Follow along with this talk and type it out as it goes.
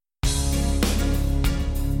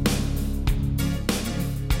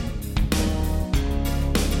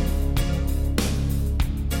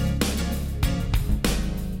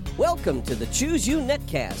Welcome to the Choose You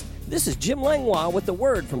Netcast. This is Jim Langlois with the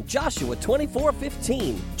word from Joshua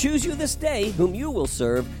 24:15. Choose you this day whom you will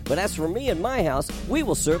serve, but as for me and my house, we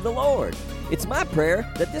will serve the Lord. It's my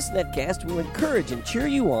prayer that this netcast will encourage and cheer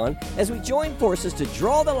you on as we join forces to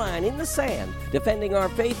draw the line in the sand, defending our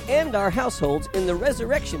faith and our households in the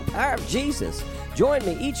resurrection power of Jesus. Join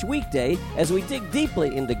me each weekday as we dig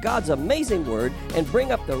deeply into God's amazing word and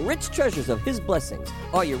bring up the rich treasures of His blessings.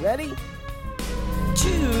 Are you ready?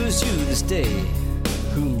 Choose you this day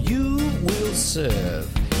whom you will serve.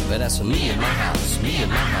 But as for me and my house, me and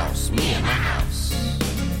my house, me and my house.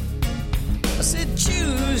 I said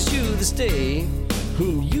choose you this day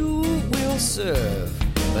whom you will serve.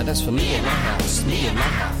 But as for me and my house, me and my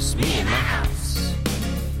house, me and my house.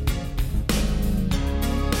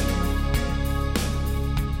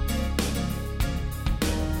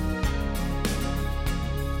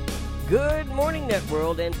 Good morning,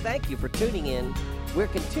 NetWorld, and thank you for tuning in. We're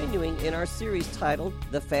continuing in our series titled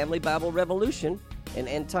The Family Bible Revolution, an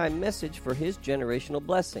end-time message for His generational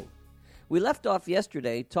blessing. We left off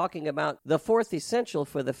yesterday talking about the fourth essential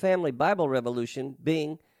for the Family Bible Revolution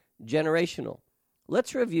being generational.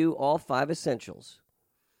 Let's review all 5 essentials.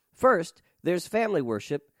 First, there's family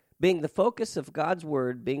worship, being the focus of God's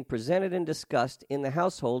Word being presented and discussed in the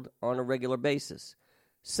household on a regular basis.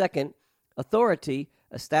 Second, authority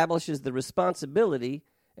establishes the responsibility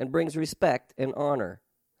and brings respect and honor.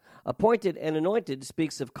 Appointed and anointed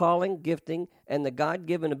speaks of calling, gifting, and the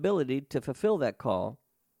God-given ability to fulfill that call.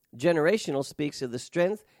 Generational speaks of the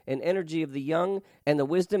strength and energy of the young and the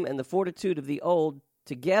wisdom and the fortitude of the old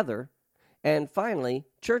together. And finally,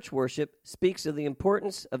 church worship speaks of the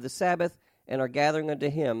importance of the Sabbath and our gathering unto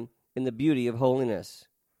Him in the beauty of holiness.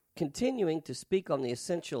 Continuing to speak on the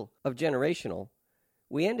essential of generational,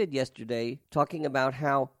 we ended yesterday talking about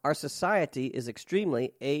how our society is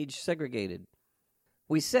extremely age-segregated.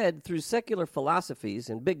 We said through secular philosophies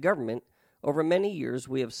and big government, over many years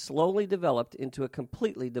we have slowly developed into a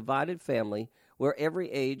completely divided family where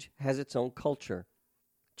every age has its own culture.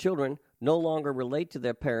 Children no longer relate to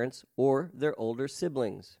their parents or their older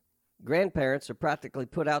siblings. Grandparents are practically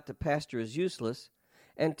put out to pasture as useless,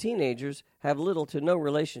 and teenagers have little to no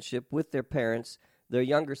relationship with their parents, their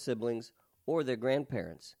younger siblings, or their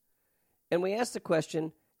grandparents. And we ask the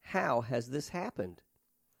question, how has this happened?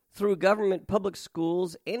 Through government public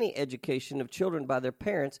schools, any education of children by their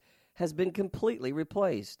parents has been completely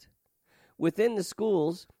replaced. Within the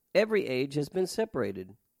schools, every age has been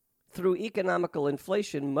separated. Through economical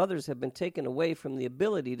inflation, mothers have been taken away from the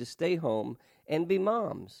ability to stay home and be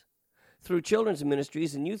moms. Through children's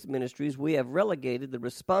ministries and youth ministries, we have relegated the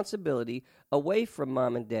responsibility away from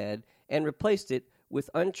mom and dad and replaced it with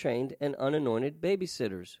untrained and unanointed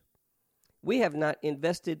babysitters. We have not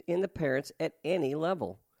invested in the parents at any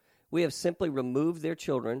level. We have simply removed their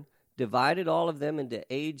children, divided all of them into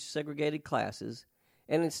age-segregated classes,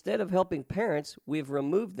 and instead of helping parents, we have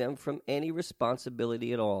removed them from any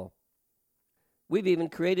responsibility at all. We've even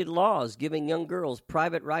created laws giving young girls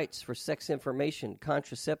private rights for sex information,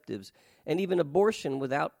 contraceptives, and even abortion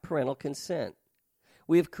without parental consent.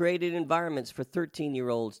 We have created environments for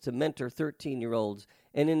 13-year-olds to mentor 13-year-olds,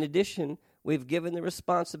 and in addition, we've given the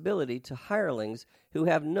responsibility to hirelings who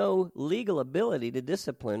have no legal ability to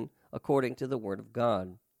discipline according to the Word of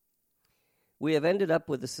God. We have ended up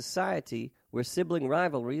with a society where sibling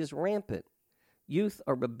rivalry is rampant. Youth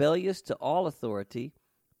are rebellious to all authority.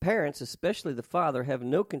 Parents, especially the father, have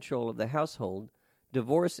no control of the household.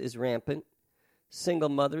 Divorce is rampant. Single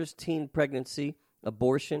mothers, teen pregnancy,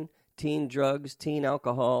 abortion, teen drugs, teen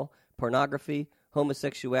alcohol, pornography,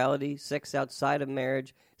 homosexuality, sex outside of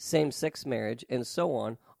marriage, same-sex marriage, and so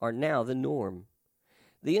on are now the norm.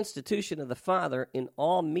 The institution of the father in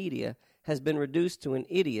all media has been reduced to an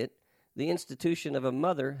idiot. The institution of a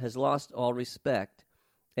mother has lost all respect,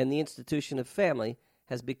 and the institution of family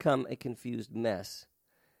has become a confused mess.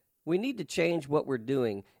 We need to change what we're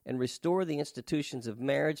doing and restore the institutions of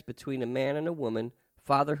marriage between a man and a woman,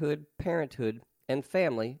 fatherhood, parenthood, and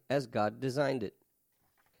family as God designed it.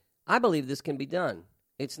 I believe this can be done.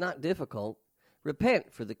 It's not difficult.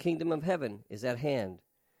 Repent, for the kingdom of heaven is at hand.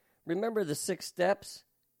 Remember the 6 steps?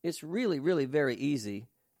 It's really, really very easy.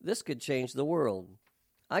 This could change the world.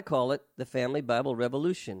 I call it the Family Bible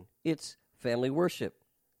Revolution. It's family worship.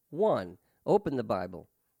 1. Open the Bible.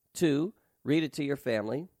 2. Read it to your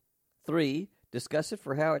family. 3. Discuss it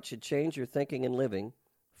for how it should change your thinking and living.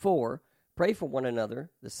 4. Pray for one another,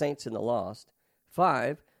 the saints and the lost.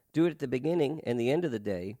 5. Do it at the beginning and the end of the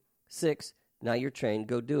day. 6. Now you're trained,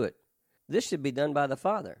 go do it. This should be done by the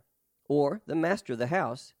father or the master of the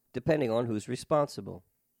house, depending on who's responsible.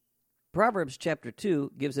 Proverbs chapter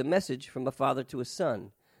 2 gives a message from a father to a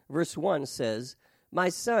son. verse 1 says, "My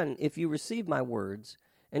son, if you receive my words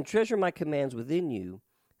and treasure my commands within you,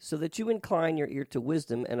 so that you incline your ear to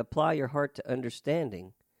wisdom and apply your heart to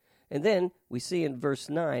understanding." And then we see in verse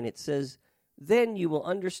 9, it says, "Then you will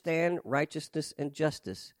understand righteousness and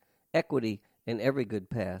justice, equity, and every good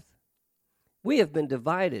path." We have been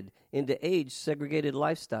divided into age-segregated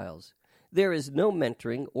lifestyles. There is no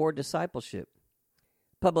mentoring or discipleship.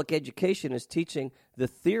 Public education is teaching the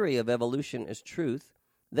theory of evolution as truth.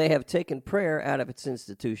 They have taken prayer out of its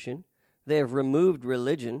institution. They have removed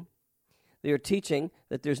religion. They are teaching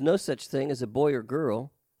that there's no such thing as a boy or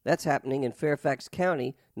girl. That's happening in Fairfax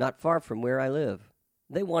County, not far from where I live.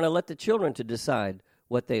 They want to let the children to decide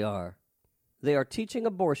what they are. They are teaching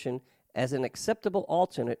abortion as an acceptable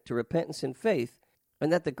alternate to repentance and faith,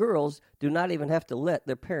 and that the girls do not even have to let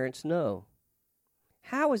their parents know.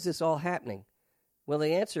 How is this all happening? Well,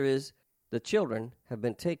 the answer is the children have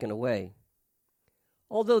been taken away.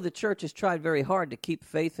 Although the church has tried very hard to keep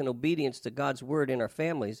faith and obedience to God's word in our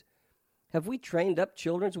families, have we trained up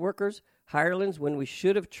children's workers, hirelings, when we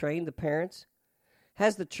should have trained the parents?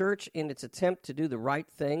 Has the church, in its attempt to do the right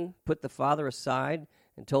thing, put the father aside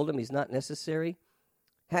and told him he's not necessary?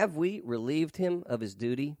 Have we relieved him of his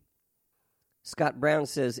duty? Scott Brown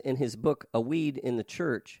says in his book, A Weed in the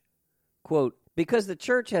Church, quote, "Because the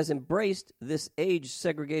church has embraced this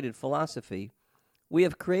age-segregated philosophy, we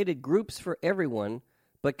have created groups for everyone,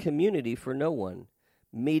 but community for no one,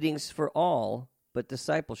 meetings for all, but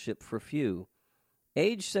discipleship for few.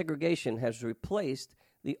 Age segregation has replaced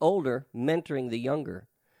the older mentoring the younger.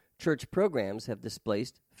 Church programs have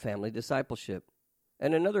displaced family discipleship."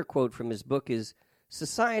 And another quote from his book is,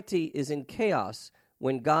 "Society is in chaos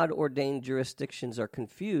when God-ordained jurisdictions are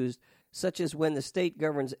confused, such as when the state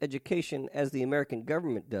governs education as the American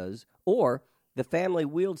government does, or the family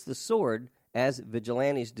wields the sword as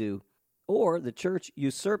vigilantes do, or the church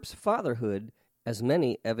usurps fatherhood as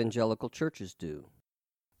many evangelical churches do."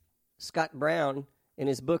 Scott Brown, in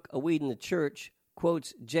his book A Weed in the Church,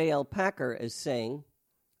 quotes J.L. Packer as saying,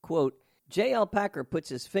 quote, "J.L. Packer puts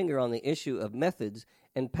his finger on the issue of methods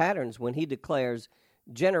and patterns when he declares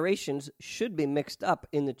generations should be mixed up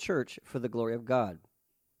in the church for the glory of God."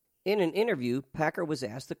 In an interview, Packer was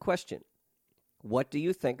asked the question, "What do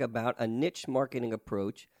you think about a niche marketing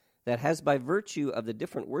approach that has, by virtue of the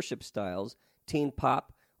different worship styles, teen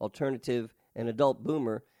pop, alternative, and adult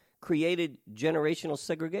boomer, created generational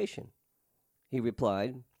segregation?" He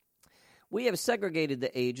replied, "We have segregated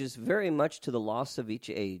the ages very much to the loss of each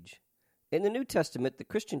age. In the New Testament, the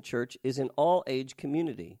Christian church is an all-age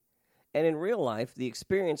community. And in real life, the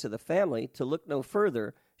experience of the family, to look no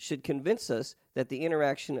further, should convince us that the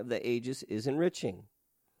interaction of the ages is enriching.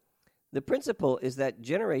 The principle is that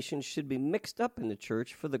generations should be mixed up in the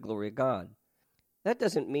church for the glory of God. That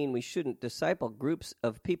doesn't mean we shouldn't disciple groups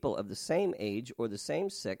of people of the same age or the same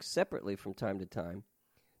sex separately from time to time.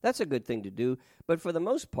 That's a good thing to do, but for the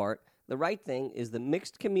most part, the right thing is the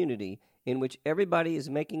mixed community in which everybody is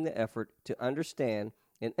making the effort to understand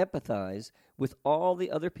and empathize with all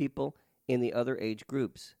the other people in the other age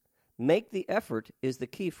groups. Make the effort is the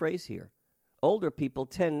key phrase here. Older people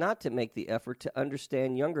tend not to make the effort to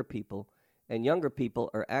understand younger people, and younger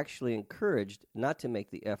people are actually encouraged not to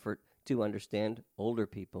make the effort to understand older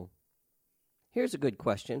people. Here's a good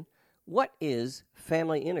question. What is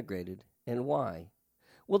family integrated and why?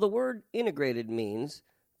 Well, the word integrated means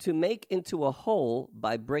to make into a whole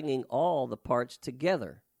by bringing all the parts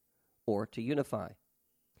together, or to unify.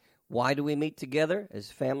 Why do we meet together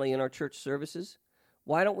as family in our church services?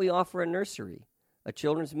 Why don't we offer a nursery, a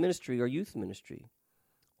children's ministry, or youth ministry?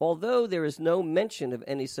 Although there is no mention of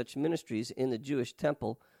any such ministries in the Jewish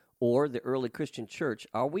temple or the early Christian church,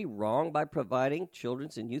 are we wrong by providing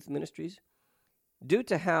children's and youth ministries? Due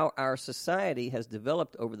to how our society has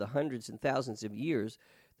developed over the hundreds and thousands of years,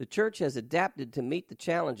 the church has adapted to meet the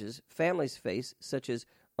challenges families face, such as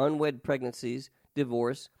unwed pregnancies,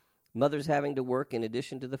 divorce, mothers having to work in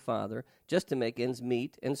addition to the father just to make ends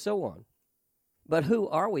meet, and so on. But who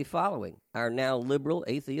are we following? Our now liberal,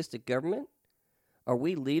 atheistic government? Are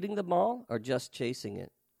we leading the ball or just chasing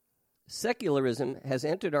it? Secularism has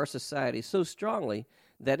entered our society so strongly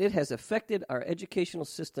that it has affected our educational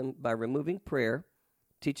system by removing prayer,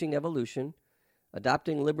 teaching evolution,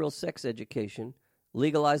 adopting liberal sex education,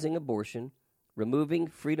 legalizing abortion, removing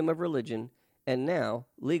freedom of religion, and now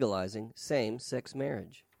legalizing same-sex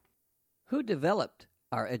marriage. Who developed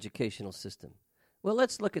our educational system? Well,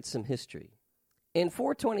 let's look at some history. In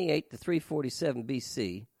 428 to 347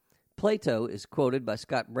 BC, Plato is quoted by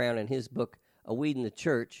Scott Brown in his book, A Weed in the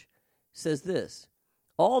Church, says this,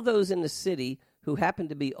 "All those in the city who happen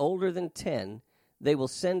to be older than 10, they will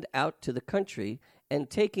send out to the country, and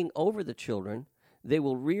taking over the children, they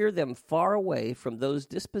will rear them far away from those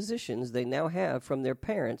dispositions they now have from their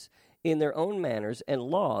parents in their own manners and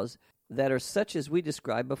laws that are such as we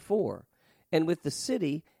described before. And with the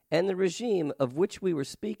city and the regime of which we were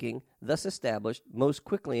speaking thus established most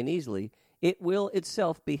quickly and easily, it will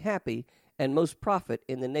itself be happy and most profit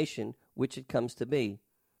in the nation which it comes to be.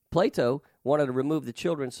 Plato wanted to remove the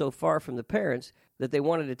children so far from the parents that they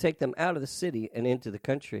wanted to take them out of the city and into the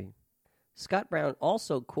country. Scott Brown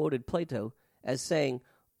also quoted Plato as saying,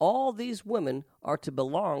 "All these women are to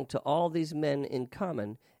belong to all these men in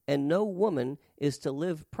common, and no woman is to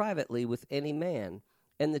live privately with any man,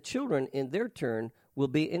 and the children in their turn will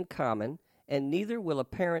be in common, and neither will a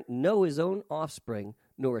parent know his own offspring,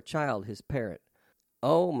 nor a child his parent."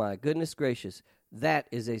 Oh my goodness gracious, that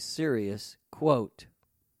is a serious quote.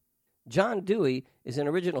 John Dewey is an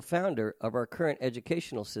original founder of our current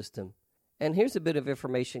educational system. And here's a bit of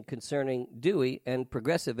information concerning Dewey and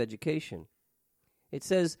progressive education. It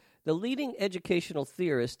says, the leading educational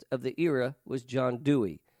theorist of the era was John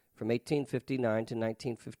Dewey, from 1859 to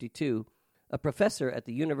 1952, a professor at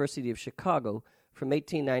the University of Chicago from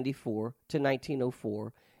 1894 to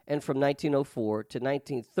 1904, and from 1904 to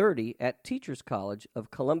 1930 at Teachers College of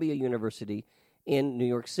Columbia University in New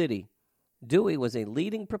York City. Dewey was a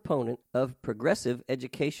leading proponent of progressive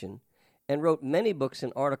education and wrote many books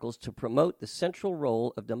and articles to promote the central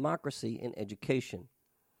role of democracy in education.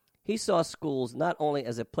 He saw schools not only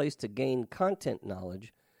as a place to gain content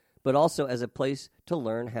knowledge, but also as a place to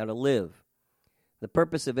learn how to live. The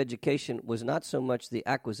purpose of education was not so much the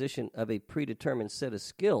acquisition of a predetermined set of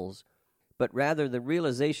skills, but rather the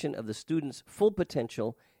realization of the student's full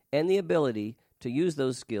potential and the ability to use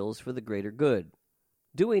those skills for the greater good.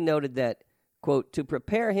 Dewey noted that, quote, to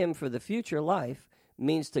prepare him for the future life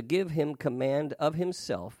means to give him command of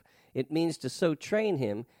himself. It means to so train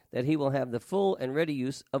him that he will have the full and ready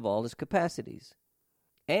use of all his capacities.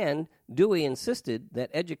 And Dewey insisted that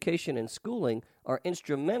education and schooling are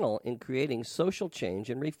instrumental in creating social change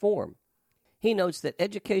and reform. He notes that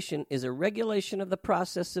education is a regulation of the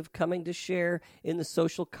process of coming to share in the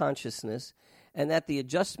social consciousness, and that the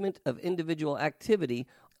adjustment of individual activity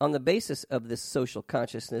on the basis of this social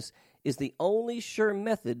consciousness is the only sure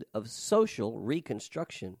method of social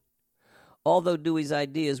reconstruction. Although Dewey's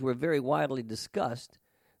ideas were very widely discussed,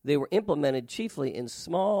 they were implemented chiefly in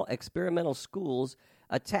small experimental schools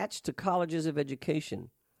attached to colleges of education.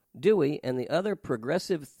 Dewey and the other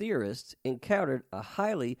progressive theorists encountered a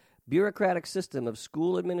highly bureaucratic system of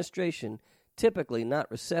school administration, typically not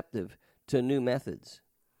receptive to new methods.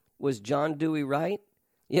 Was John Dewey right?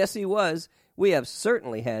 Yes, he was. We have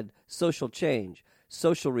certainly had social change,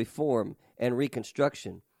 social reform, and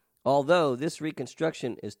reconstruction. Although this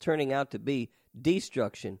reconstruction is turning out to be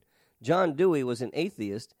destruction, John Dewey was an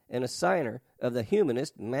atheist and a signer of the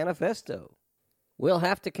Humanist Manifesto. We'll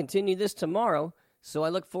have to continue this tomorrow, so I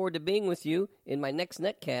look forward to being with you in my next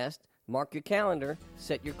netcast. Mark your calendar,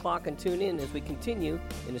 set your clock, and tune in as we continue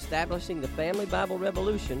in establishing the Family Bible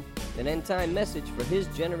Revolution, an end-time message for His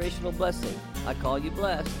generational blessing. I call you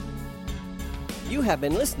blessed. You have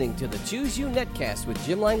been listening to the Choose You Netcast with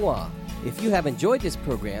Jim Langlois. If you have enjoyed this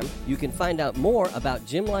program, you can find out more about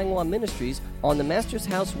Jim Langlois Ministries on the Master's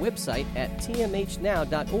House website at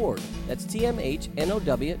tmhnow.org. That's tmhnow.org.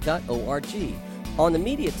 On the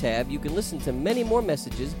Media tab, you can listen to many more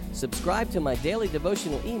messages, subscribe to my daily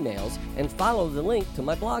devotional emails, and follow the link to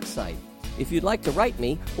my blog site. If you'd like to write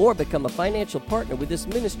me or become a financial partner with this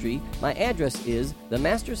ministry, my address is The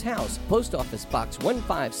Master's House, Post Office Box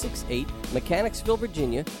 1568, Mechanicsville,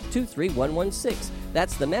 Virginia, 23116.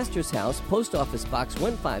 That's The Master's House, Post Office Box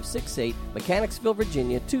 1568, Mechanicsville,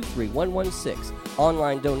 Virginia, 23116.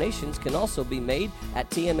 Online donations can also be made at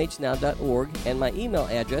tmhnow.org, and my email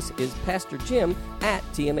address is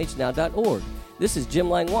pastorjim@tmhnow.org. This is Jim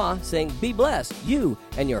Langlois saying, be blessed, you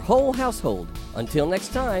and your whole household. Until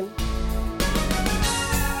next time.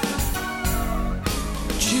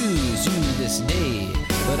 Choose you this day,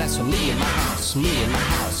 but that's for me and my house, me and my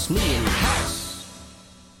house, me and my house.